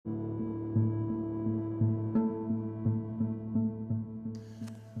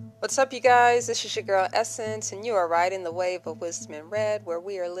What's up, you guys? This is your girl Essence, and you are riding the wave of Wisdom in Red, where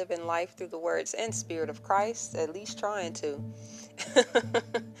we are living life through the words and spirit of Christ, at least trying to,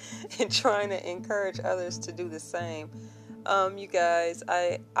 and trying to encourage others to do the same. You guys,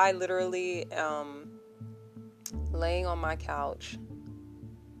 I literally laying on my couch,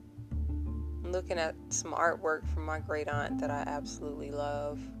 looking at some artwork from my great aunt that I absolutely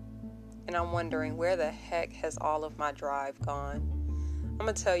love, and I'm wondering, where the heck has all of my drive gone? I'm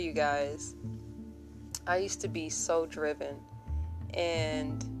gonna tell you guys, I used to be so driven,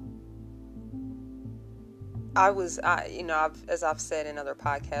 and as I've said in other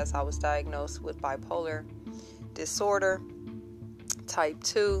podcasts, I was diagnosed with bipolar disorder, type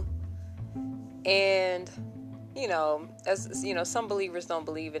 2, and, some believers don't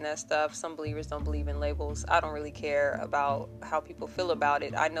believe in that stuff. Some believers don't believe in labels. I don't really care about how people feel about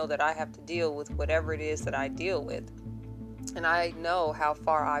it. I know that I have to deal with whatever it is that I deal with. And I know how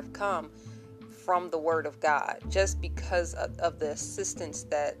far I've come from the Word of God just because of the assistance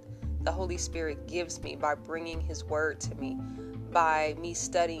that the Holy Spirit gives me by bringing His Word to me, by me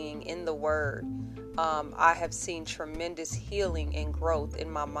studying in the Word. I have seen tremendous healing and growth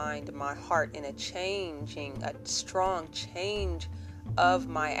in my mind and my heart, and a strong change of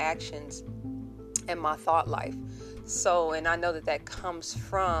my actions and my thought life. So, and I know that comes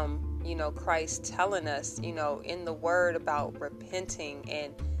from Christ telling us, in the Word about repenting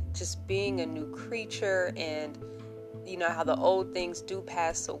and just being a new creature, and, how the old things do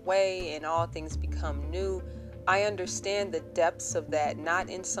pass away and all things become new. I understand the depths of that, not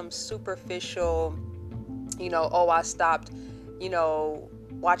in some superficial, I stopped,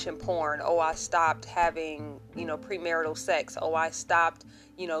 watching porn. Oh, I stopped having, premarital sex. Oh, I stopped,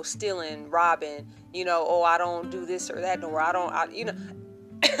 stealing, robbing, I don't do this or that, or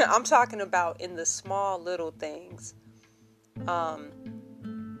I'm talking about in the small little things,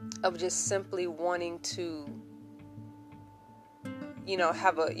 of just simply wanting to,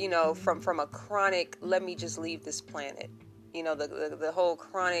 have a, from a chronic, let me just leave this planet, the whole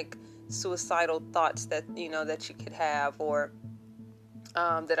chronic suicidal thoughts that, that you could have, or,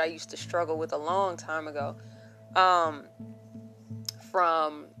 that I used to struggle with a long time ago,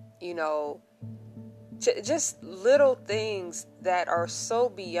 from, just little things that are so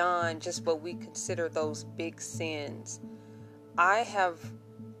beyond just what we consider those big sins.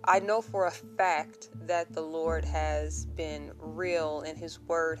 I know for a fact that the Lord has been real, and His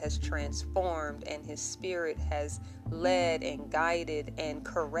Word has transformed, and His Spirit has led and guided and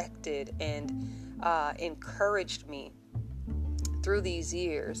corrected and encouraged me through these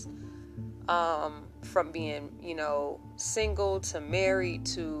years, from being, single to married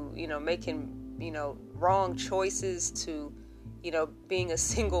to, making, wrong choices to, being a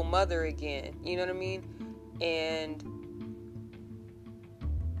single mother again, you know what I mean? And,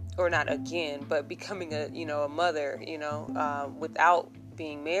 or not again, but becoming a mother, without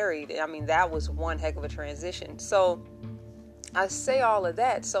being married. I mean, that was one heck of a transition. So I say all of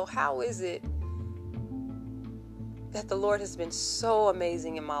that. So how is it that the Lord has been so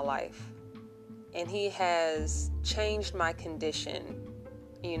amazing in my life, and He has changed my condition,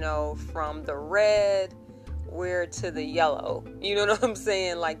 from the red to the yellow, you know what I'm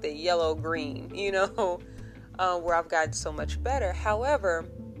saying? Like the yellow green, where I've gotten so much better. However,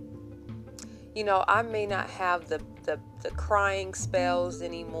 I may not have the crying spells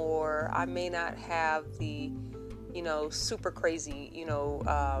anymore. I may not have the, super crazy,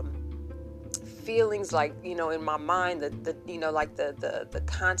 feelings like, in my mind, like the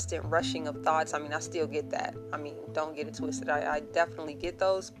constant rushing of thoughts. I mean, I still get that. I mean, don't get it twisted. I definitely get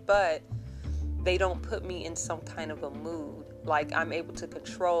those, but they don't put me in some kind of a mood. Like, I'm able to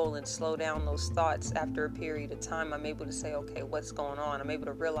control and slow down those thoughts after a period of time. I'm able to say, okay, what's going on? I'm able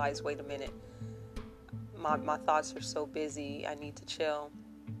to realize, wait a minute, my thoughts are so busy, I need to chill.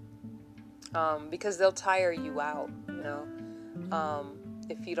 Because they'll tire you out,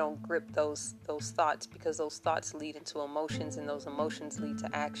 if you don't grip those thoughts, because those thoughts lead into emotions, and those emotions lead to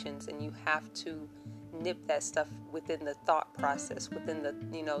actions, and you have to nip that stuff within the thought process, within the,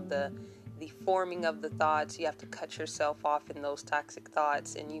 the forming of the thoughts. You have to cut yourself off in those toxic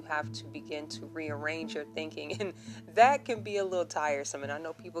thoughts, and you have to begin to rearrange your thinking, and that can be a little tiresome, and I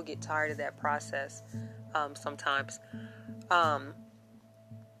know people get tired of that process sometimes,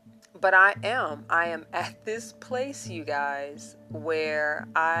 but I am at this place, you guys, where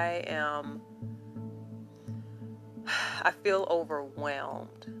I feel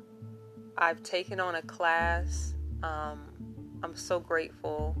overwhelmed. I've taken on a class. I'm so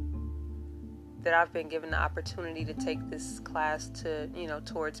grateful that I've been given the opportunity to take this class to,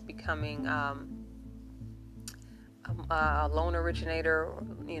 towards becoming a loan originator,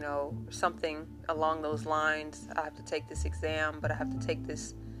 something along those lines. I have to take this exam, but I have to take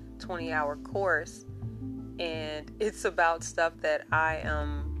this 20-hour course. And it's about stuff that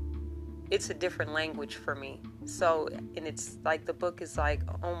it's a different language for me. So, and it's like the book is like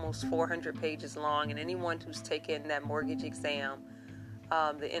almost 400 pages long. And anyone who's taken that mortgage exam,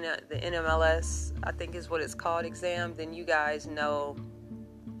 the NMLS, I think is what it's called, exam, then you guys know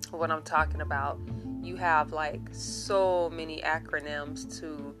what I'm talking about. You have like so many acronyms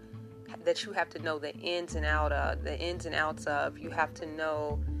that you have to know the ins and outs of. You have to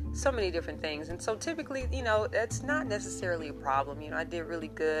know so many different things. And so typically, that's not necessarily a problem. I did really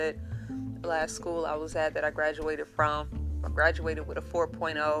good last school I was at that I graduated from. I graduated with a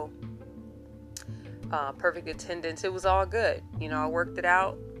 4.0, perfect attendance. It was all good. I worked it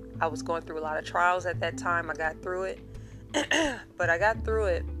out. I was going through a lot of trials at that time. I got through it. But I got through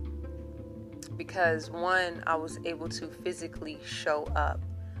it because, one, I was able to physically show up.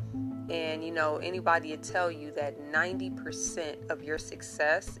 And, anybody would tell you that 90% of your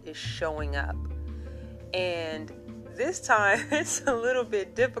success is showing up. And this time it's a little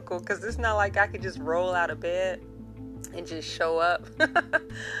bit difficult because it's not like I could just roll out of bed and just show up.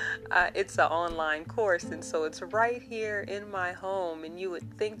 It's an online course, and so it's right here in my home, and you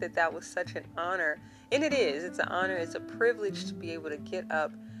would think that that was such an honor. And it is. It's an honor. It's a privilege to be able to get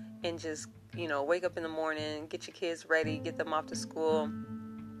up and just, wake up in the morning, get your kids ready, get them off to school,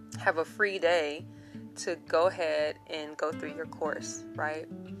 have a free day to go ahead and go through your course, right?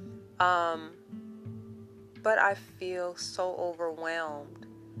 But I feel so overwhelmed.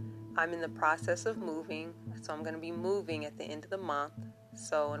 I'm in the process of moving, so I'm going to be moving at the end of the month,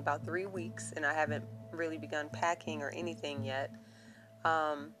 so in about 3 weeks, and I haven't really begun packing or anything yet.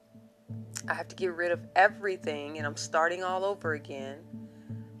 I have to get rid of everything, and I'm starting all over again.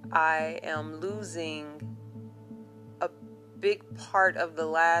 I am losing a big part of the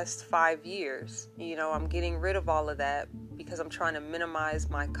last 5 years. I'm getting rid of all of that because I'm trying to minimize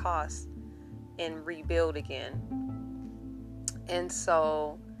my costs and rebuild again. And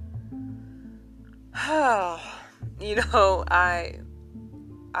so, I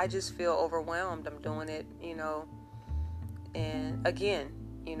just feel overwhelmed. I'm doing it, and again,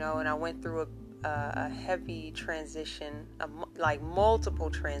 and I went through a heavy transition, like multiple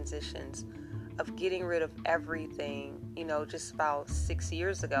transitions of getting rid of everything, just about 6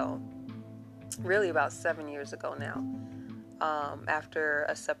 years ago, really about 7 years ago now, after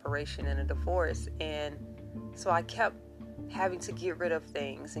a separation and a divorce. And so I kept having to get rid of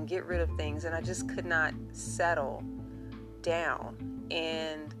things, and I just could not settle down.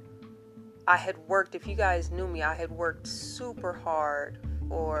 And I had worked, if you guys knew me, I had worked super hard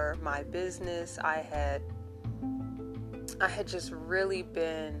for my business. I had just really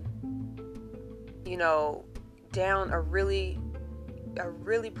been, down a really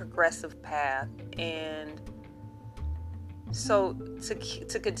progressive path. And so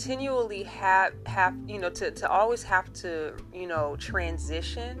to continually have to always have to,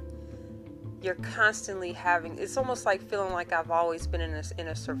 transition, you're constantly it's almost like feeling like I've always been in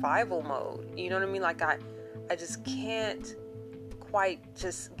a survival mode. You know what I mean? Like I just can't quite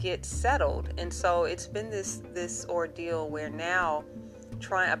just get settled. And so it's been this ordeal where now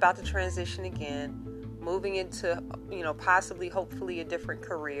about to transition again, moving into, possibly, hopefully a different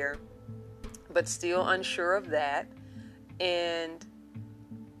career, but still unsure of that. And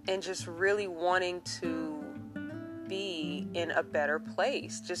just really wanting to be in a better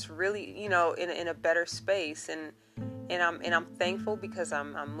place, just really, in a better space. And I'm thankful because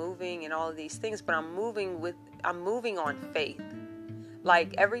I'm moving and all of these things, but I'm moving on faith.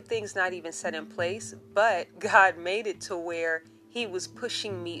 Like everything's not even set in place, but God made it to where He was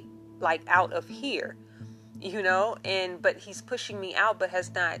pushing me like out of here, but He's pushing me out, but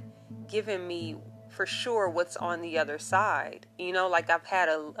has not given me for sure what's on the other side. Like I've had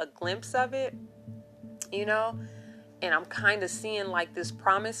a glimpse of it, and I'm kind of seeing like this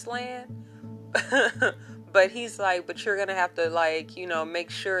promised land. But He's like, but you're going to have to make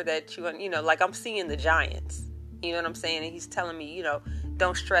sure that like I'm seeing the giants. You know what I'm saying? And He's telling me,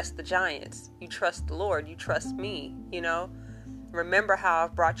 don't stress the giants. You trust the Lord. You trust me, Remember how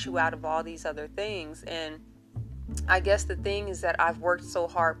I've brought you out of all these other things. And I guess the thing is that I've worked so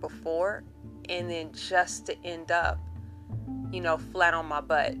hard before, and then just to end up, flat on my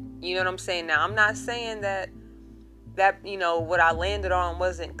butt. You know what I'm saying? Now, I'm not saying that what I landed on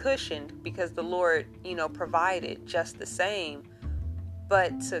wasn't cushioned, because the Lord, provided just the same.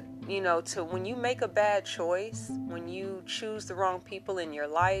 But to when you make a bad choice, when you choose the wrong people in your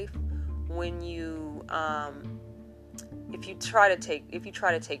life, when you, if you try to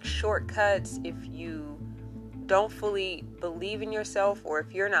take shortcuts, if you don't fully believe in yourself, or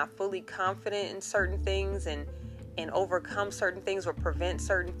if you're not fully confident in certain things and overcome certain things or prevent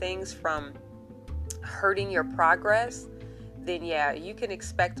certain things from hurting your progress, then yeah, you can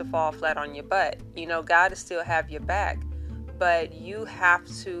expect to fall flat on your butt. God will still have your back, but you have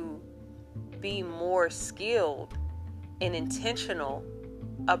to be more skilled and intentional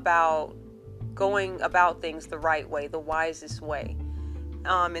about going about things the right way, the wisest way.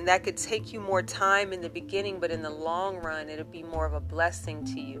 And that could take you more time in the beginning, but in the long run, it'll be more of a blessing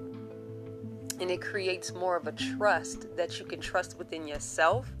to you. And it creates more of a trust that you can trust within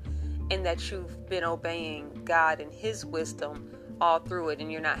yourself, and that you've been obeying God and His wisdom all through it,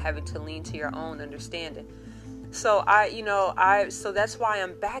 and you're not having to lean to your own understanding. So so that's why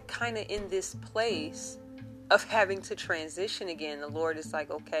I'm back kind of in this place of having to transition again. The Lord is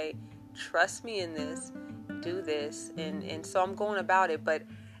like, okay, trust me in this, do this. And so I'm going about it. But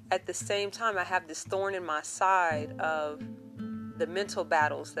at the same time, I have this thorn in my side of the mental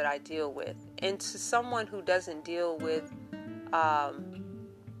battles that I deal with. And to someone who doesn't deal with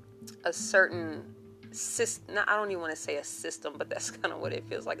a certain system, I don't even want to say a system, but that's kind of what it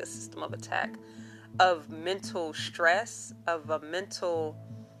feels like, a system of attack, of mental stress, of a mental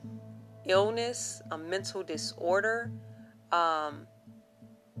illness, a mental disorder.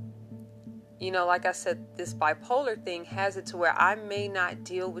 Like I said, this bipolar thing has it to where I may not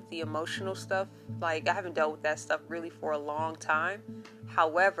deal with the emotional stuff. Like, I haven't dealt with that stuff really for a long time.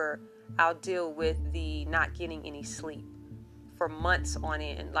 However, I'll deal with the not getting any sleep for months on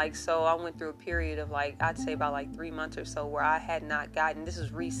end. Like, so I went through a period of I'd say about 3 months or so where I had not gotten, this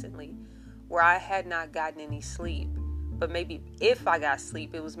is recently, where I had not gotten any sleep. But maybe if I got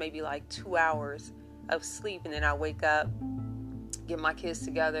sleep, it was maybe 2 hours of sleep, and then I wake up, get my kids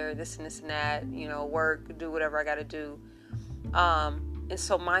together, this and that, work, do whatever I got to do. And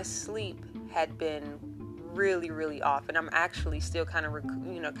so my sleep had been really, really off, and I'm actually still kind of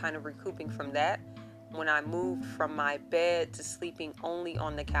recouping from that. When I moved from my bed to sleeping only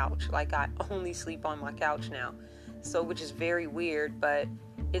on the couch, I only sleep on my couch now. So, which is very weird, but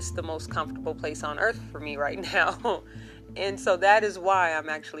it's the most comfortable place on earth for me right now. And so that is why I'm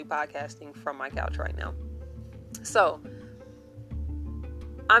actually podcasting from my couch right now. So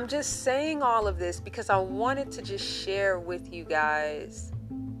I'm just saying all of this because I wanted to just share with you guys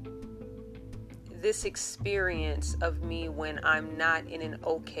this experience of me when I'm not in an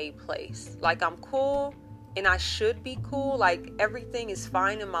okay place. I'm cool, and I should be cool. Everything is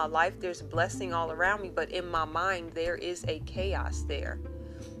fine in my life. There's blessing all around me, but in my mind, there is a chaos there.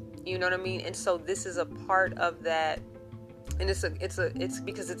 You know what I mean? And so this is a part of that. And it's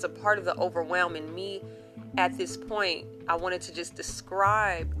because it's a part of the overwhelm in me. At this point, I wanted to just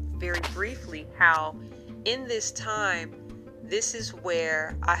describe very briefly how in this time, this is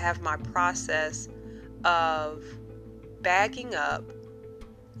where I have my process of bagging up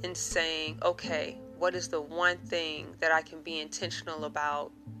and saying, okay, what is the one thing that I can be intentional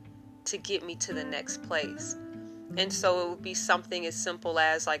about to get me to the next place? And so it would be something as simple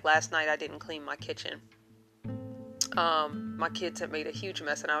as last night I didn't clean my kitchen. My kids had made a huge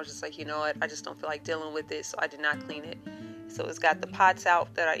mess, and I was just like, you know what, I just don't feel like dealing with it, so I did not clean it. So it's got the pots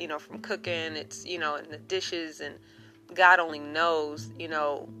out that I, from cooking, it's, and the dishes, and God only knows,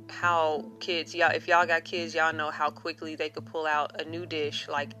 how kids, if y'all got kids, y'all know how quickly they could pull out a new dish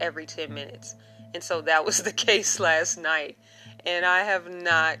every 10 minutes. And so that was the case last night, and I have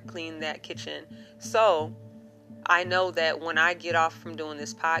not cleaned that kitchen. So I know that when I get off from doing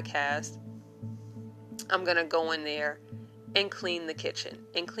this podcast, I'm going to go in there and clean the kitchen.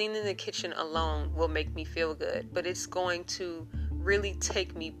 And cleaning the kitchen alone will make me feel good. But it's going to really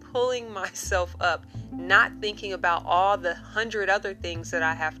take me pulling myself up, not thinking about all the 100 other things that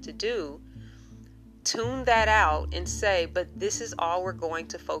I have to do. Tune that out and say, but this is all we're going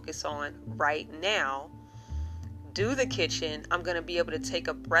to focus on right now. Do the kitchen. I'm going to be able to take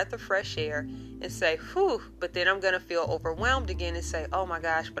a breath of fresh air and say, whew, but then I'm going to feel overwhelmed again and say, oh my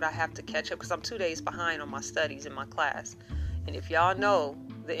gosh, but I have to catch up because I'm 2 days behind on my studies in my class. And if y'all know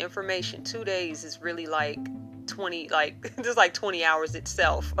the information, 2 days is really 20, there's 20 hours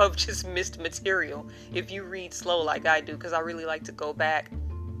itself of just missed material if you read slow like I do, because I really like to go back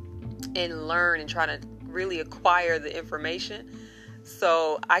and learn and try to really acquire the information.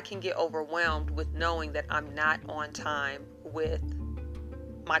 So I can get overwhelmed with knowing that I'm not on time with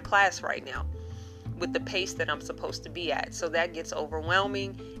my class right now, with the pace that I'm supposed to be at. So that gets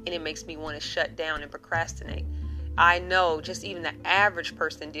overwhelming, and it makes me want to shut down and procrastinate. I know just even the average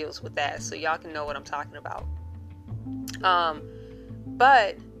person deals with that, so y'all can know what I'm talking about.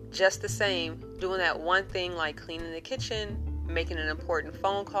 But just the same, doing that one thing like cleaning the kitchen, making an important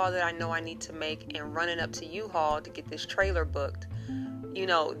phone call that I know I need to make, and running up to U-Haul to get this trailer booked. You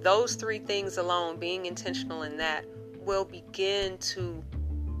know, those 3 things alone, being intentional in that, will begin to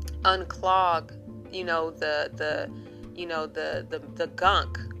unclog, you know, the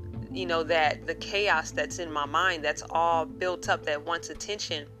gunk, you know, that the chaos that's in my mind that's all built up that wants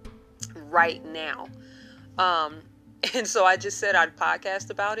attention right now. And so I just said I'd podcast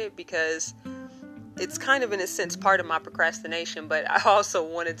about it because it's kind of, in a sense, part of my procrastination, but I also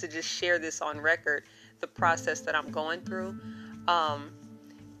wanted to just share this on record, the process that I'm going through,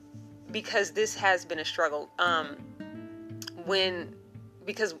 because this has been a struggle.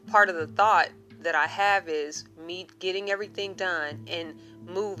 Because part of the thought that I have is me getting everything done and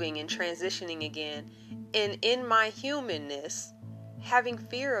moving and transitioning again, and in my humanness, having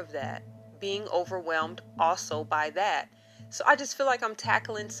fear of that, being overwhelmed also by that. So I just feel like I'm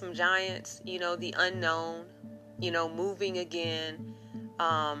tackling some giants, you know, the unknown, you know, moving again,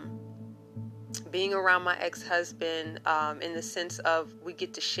 being around my ex-husband, in the sense of we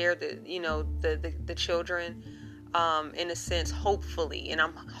get to share the children, in a sense, hopefully, and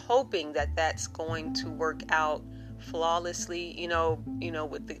I'm hoping that that's going to work out flawlessly, you know,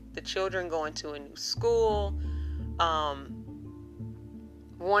 with the children going to a new school,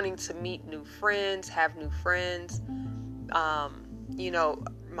 wanting to meet new friends, have new friends, you know,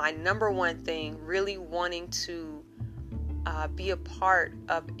 my number one thing, really wanting to be a part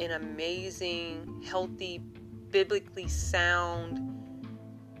of an amazing, healthy, biblically sound,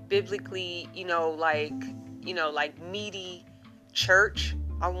 biblically, like meaty church.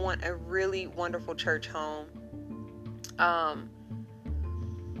 I want a really wonderful church home. And,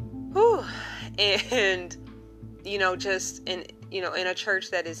 just in a church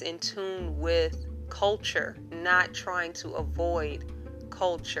that is in tune with culture, not trying to avoid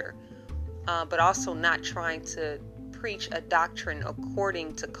culture, but also not trying to preach a doctrine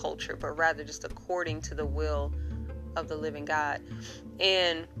according to culture, but rather just according to the will of the living God.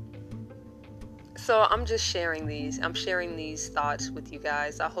 And so I'm sharing these thoughts with you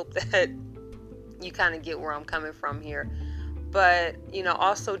guys. I hope that you kind of get where I'm coming from here. But,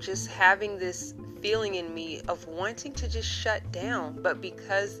 also just having this feeling in me of wanting to just shut down. But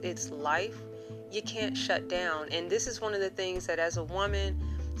because it's life, you can't shut down. And this is one of the things that as a woman,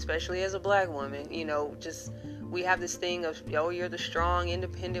 especially as a black woman, we have this thing of, you're the strong,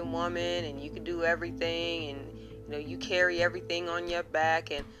 independent woman and you can do everything and, you carry everything on your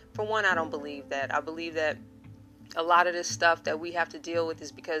back. And for one, I don't believe that. I believe that a lot of this stuff that we have to deal with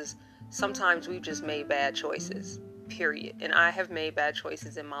is because sometimes we've just made bad choices, period. And I have made bad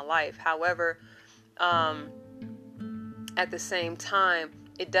choices in my life. However, at the same time,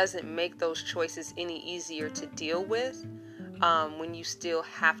 it doesn't make those choices any easier to deal with when you still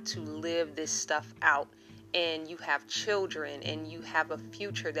have to live this stuff out. And you have children and you have a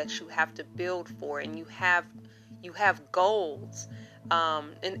future that you have to build for, and you have goals.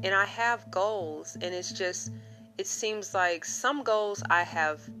 And I have goals, and it seems like some goals I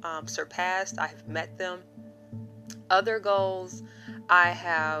have surpassed. I have met them. Other goals I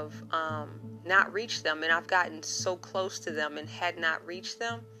have not reached them, and I've gotten so close to them and had not reached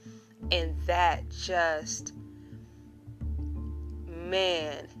them. And that just,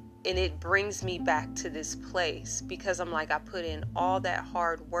 man, and it brings me back to this place because I'm like, I put in all that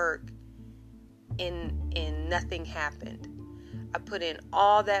hard work and nothing happened. I put in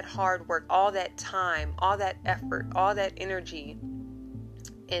all that hard work, all that time, all that effort, all that energy.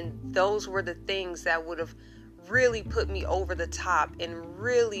 And those were the things that would have really put me over the top and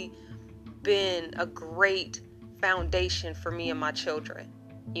really been a great foundation for me and my children,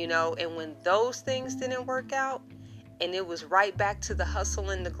 and when those things didn't work out and it was right back to the hustle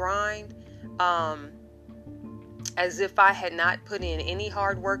and the grind, as if I had not put in any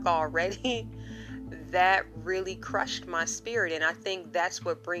hard work already, that really crushed my spirit. And I think that's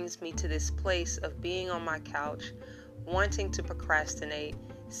what brings me to this place of being on my couch, wanting to procrastinate,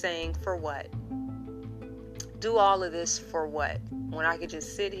 saying, for what? Do all of this for what? When I could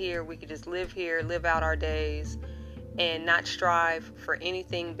just sit here, we could just live here, live out our days, and not strive for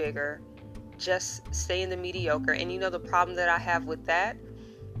anything bigger. Just stay in the mediocre. And the problem that I have with that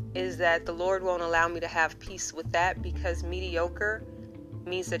is that the Lord won't allow me to have peace with that, because mediocre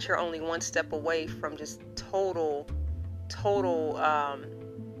means that you're only one step away from just total,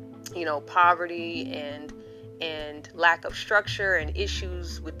 poverty and lack of structure and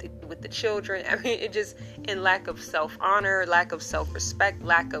issues with the children. I mean, and lack of self-honor, lack of self-respect,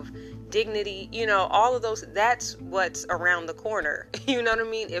 lack of dignity, all of those, that's what's around the corner. You know what I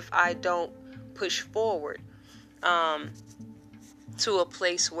mean? If I don't push forward to a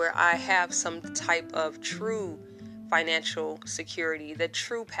place where I have some type of true financial security, the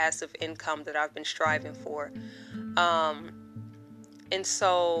true passive income that I've been striving for. And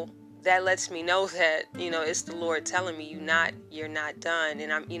so that lets me know that, it's the Lord telling me you're not done.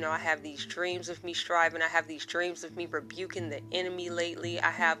 And I have these dreams of me striving. I have these dreams of me rebuking the enemy lately.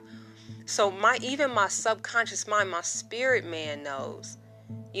 So even my subconscious mind, my spirit man knows,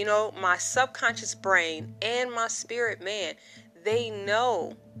 my subconscious brain and my spirit man, they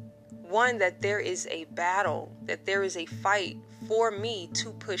know, one, that there is a battle, that there is a fight for me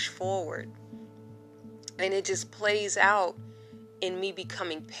to push forward. And it just plays out in me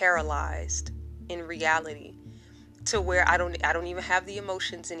becoming paralyzed in reality, to where I don't even have the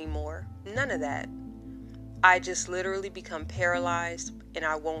emotions anymore. None of that. I just literally become paralyzed, and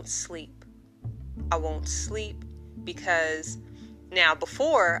I won't sleep. I won't sleep because now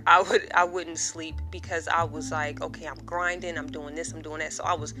before I wouldn't sleep because I was like, okay, I'm grinding, I'm doing this, I'm doing that. So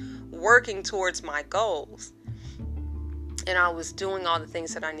I was working towards my goals, and I was doing all the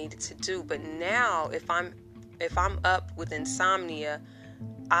things that I needed to do. But now if I'm up with insomnia,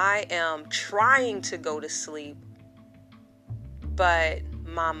 I am trying to go to sleep, but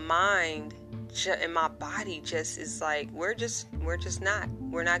my mind and my body just is like, we're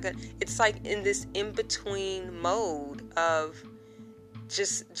not gonna. It's like in this in-between mode of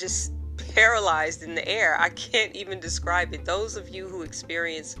just paralyzed in the air. I can't even describe it. Those of you who have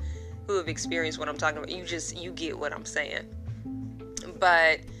experienced what I'm talking about, you get what I'm saying.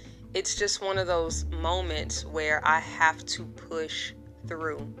 But it's just one of those moments where I have to push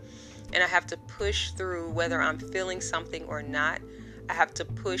through. And I have to push through whether I'm feeling something or not. I have to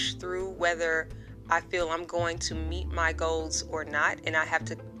push through whether I feel I'm going to meet my goals or not. And I have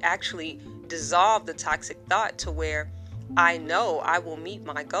to actually dissolve the toxic thought to where I know I will meet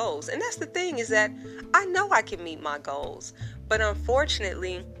my goals. And that's the thing, is that I know I can meet my goals. But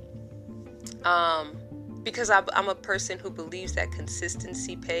unfortunately, because I'm a person who believes that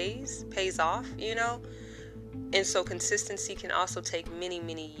consistency pays off, and so consistency can also take many,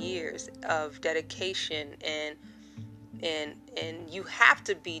 many years of dedication, and you have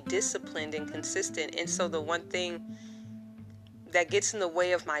to be disciplined and consistent. And so the one thing that gets in the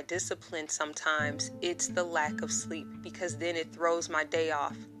way of my discipline sometimes, it's the lack of sleep, because then it throws my day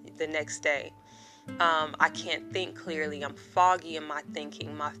off the next day. I can't think clearly. I'm foggy in my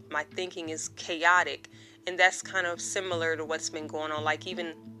thinking. My thinking is chaotic. And that's kind of similar to what's been going on. Like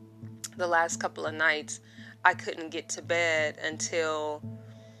even the last couple of nights, I couldn't get to bed until,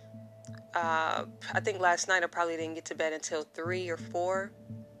 I think last night I probably didn't get to bed until 3 or 4.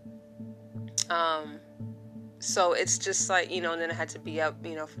 So it's just like, and then I had to be up,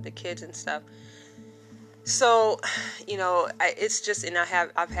 for the kids and stuff. So, it's just, and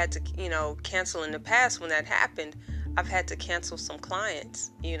I've had to, cancel in the past when that happened. I've had to cancel some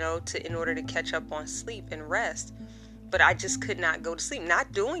clients, in order to catch up on sleep and rest. But I just could not go to sleep,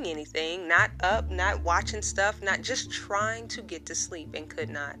 not doing anything, not up, not watching stuff, not just trying to get to sleep, and could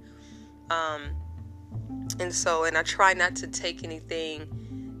not. And I try not to take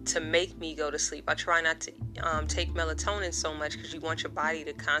anything to make me go to sleep. I try not to take melatonin so much, because you want your body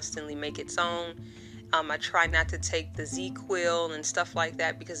to constantly make its own. I try not to take the ZzzQuil and stuff like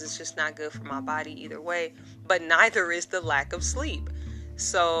that, because it's just not good for my body either way. But neither is the lack of sleep.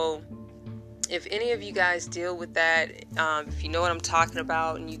 So if any of you guys deal with that, if you know what I'm talking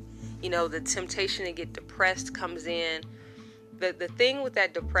about, and the temptation to get depressed comes in. The thing with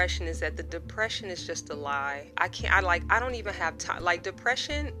that depression is that the depression is just a lie. I don't even have time. Like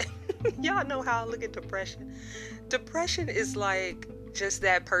depression, y'all know how I look at depression. Depression is like just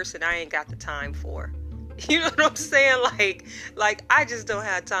that person I ain't got the time for. You know what I'm saying? Like I just don't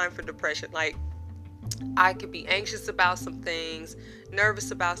have time for depression. Like I could be anxious about some things, nervous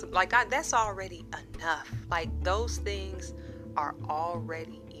about some, that's already enough. Like those things are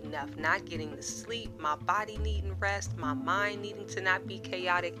already enough. Not getting the sleep, my body needing rest, my mind needing to not be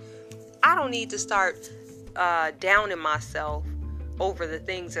chaotic. I don't need to start downing myself over the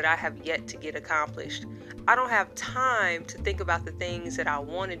things that I have yet to get accomplished. I don't have time to think about the things that I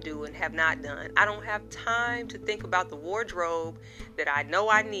want to do and have not done. I don't have time to think about the wardrobe that I know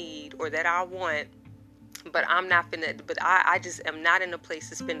I need or that I want, but I just am not in a place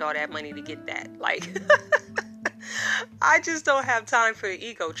to spend all that money to get that. Like, I just don't have time for the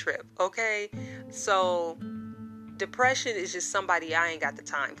ego trip, okay? So depression is just somebody I ain't got the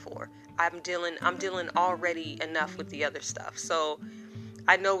time for. I'm dealing already enough with the other stuff. So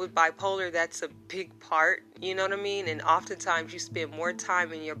I know with bipolar, that's a big part, you know what I mean? And oftentimes you spend more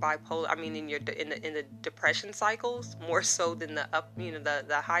time in your bipolar, in the depression cycles, more so than the up,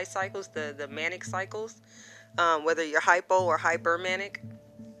 the high cycles, the manic cycles, whether you're hypo or hypermanic.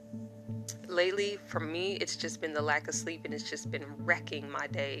 lately, for me, it's just been the lack of sleep, and it's just been wrecking my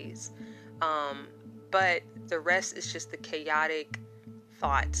days. But the rest is just the chaotic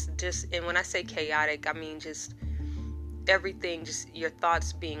thoughts. And when I say chaotic, I mean just everything, just your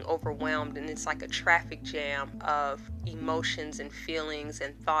thoughts being overwhelmed, and it's like a traffic jam of emotions and feelings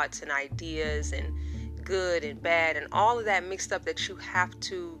and thoughts and ideas and good and bad and all of that mixed up, that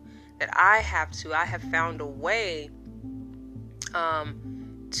I have found a way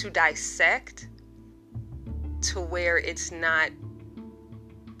to dissect to where it's not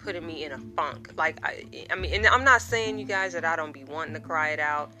putting me in a funk. Like, I mean, and I'm not saying, you guys, that I don't be wanting to cry it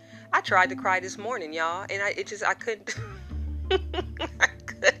out. I tried to cry this morning, y'all, and I couldn't, I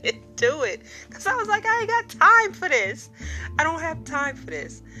couldn't do it, because I was like, I ain't got time for this. I don't have time for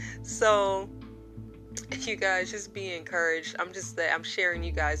this. So, you guys, just be encouraged. I'm sharing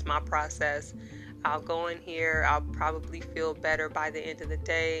you guys my process. I'll go in here. I'll probably feel better by the end of the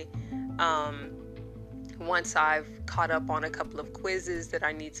day. Once I've caught up on a couple of quizzes that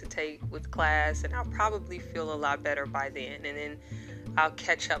I need to take with class, and I'll probably feel a lot better by then. And then I'll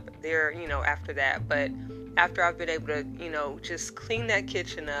catch up there, after that. But after I've been able to, just clean that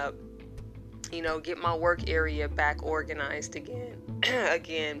kitchen up, get my work area back organized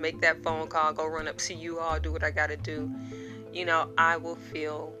again, make that phone call, go run up to you all, do what I got to do, I will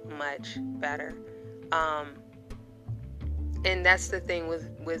feel much better. And that's the thing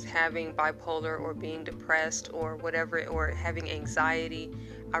with having bipolar or being depressed or whatever, or having anxiety.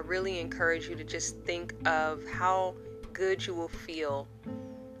 I really encourage you to just think of how good you will feel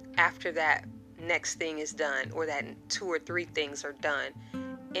after that next thing is done, or that 2 or 3 things are done,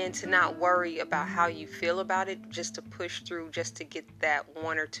 and to not worry about how you feel about it, just to push through, just to get that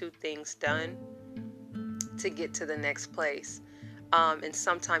 1 or 2 things done to get to the next place. And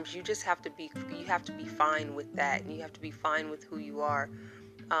sometimes you just have to be fine with that, and you have to be fine with who you are,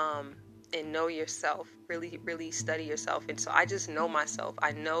 and know yourself, really, really study yourself. And so I just know myself.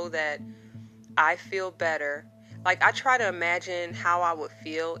 I know that I feel better. Like, I try to imagine how I would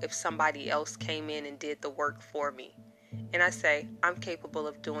feel if somebody else came in and did the work for me. And I say, I'm capable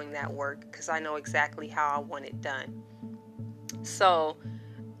of doing that work because I know exactly how I want it done. So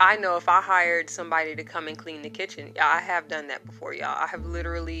I know if I hired somebody to come and clean the kitchen, I have done that before, y'all. I have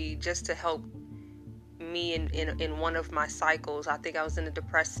literally, just to help me in one of my cycles. I think I was in a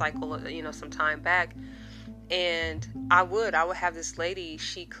depressed cycle, some time back. And I would have this lady,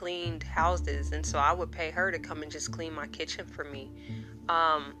 she cleaned houses. And so I would pay her to come and just clean my kitchen for me.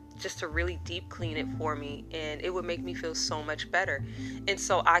 Just to really deep clean it for me. And it would make me feel so much better. And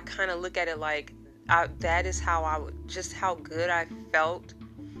so I kind of look at it like, that is how how good I felt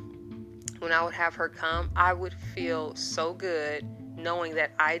when I would have her come. I would feel so good knowing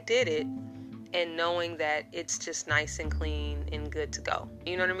that I did it, and knowing that it's just nice and clean and good to go.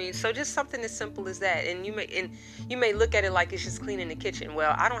 You know what I mean? So just something as simple as that. And you may look at it like it's just cleaning the kitchen.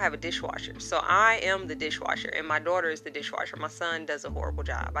 Well, I don't have a dishwasher, so I am the dishwasher, and my daughter is the dishwasher. My son does a horrible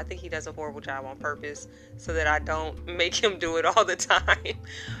job. I think he does a horrible job on purpose so that I don't make him do it all the time.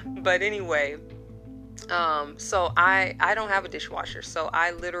 But anyway, so I don't have a dishwasher. So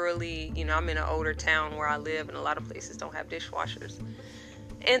I literally, I'm in an older town where I live, and a lot of places don't have dishwashers.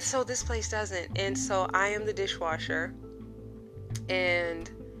 And so this place doesn't. And so I am the dishwasher. And,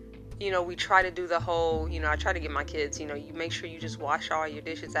 we try to do the whole, I try to get my kids, you make sure you just wash all your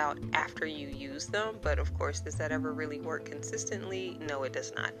dishes out after you use them. But of course, does that ever really work consistently? No, it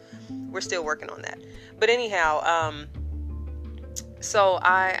does not. We're still working on that. But anyhow, so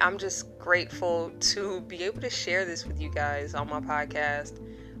I'm just grateful to be able to share this with you guys on my podcast.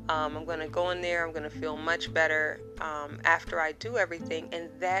 I'm going to go in there. I'm going to feel much better after I do everything. And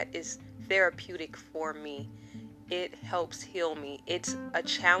that is therapeutic for me. It helps heal me. It's a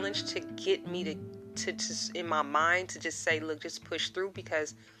challenge to get me to just, in my mind, to just say, look, just push through,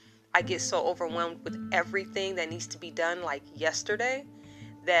 because I get so overwhelmed with everything that needs to be done like yesterday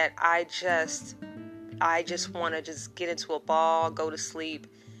that I just want to just get into a ball, go to sleep,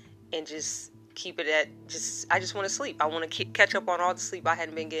 and just keep it at I just want to sleep. I want to catch up on all the sleep I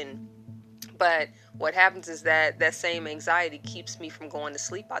hadn't been getting. But what happens is that same anxiety keeps me from going to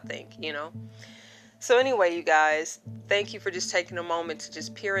sleep, I think, So anyway, you guys, thank you for just taking a moment to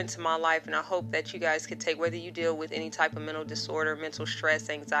just peer into my life. And I hope that you guys could take, whether you deal with any type of mental disorder, mental stress,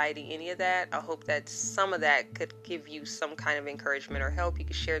 anxiety, any of that, I hope that some of that could give you some kind of encouragement or help. You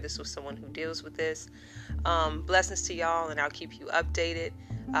could share this with someone who deals with this. Blessings to y'all, and I'll keep you updated.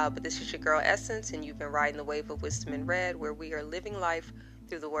 But this is your girl Essence, and you've been riding the wave of wisdom in red, where we are living life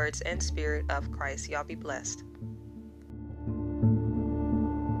through the words and spirit of Christ. Y'all be blessed.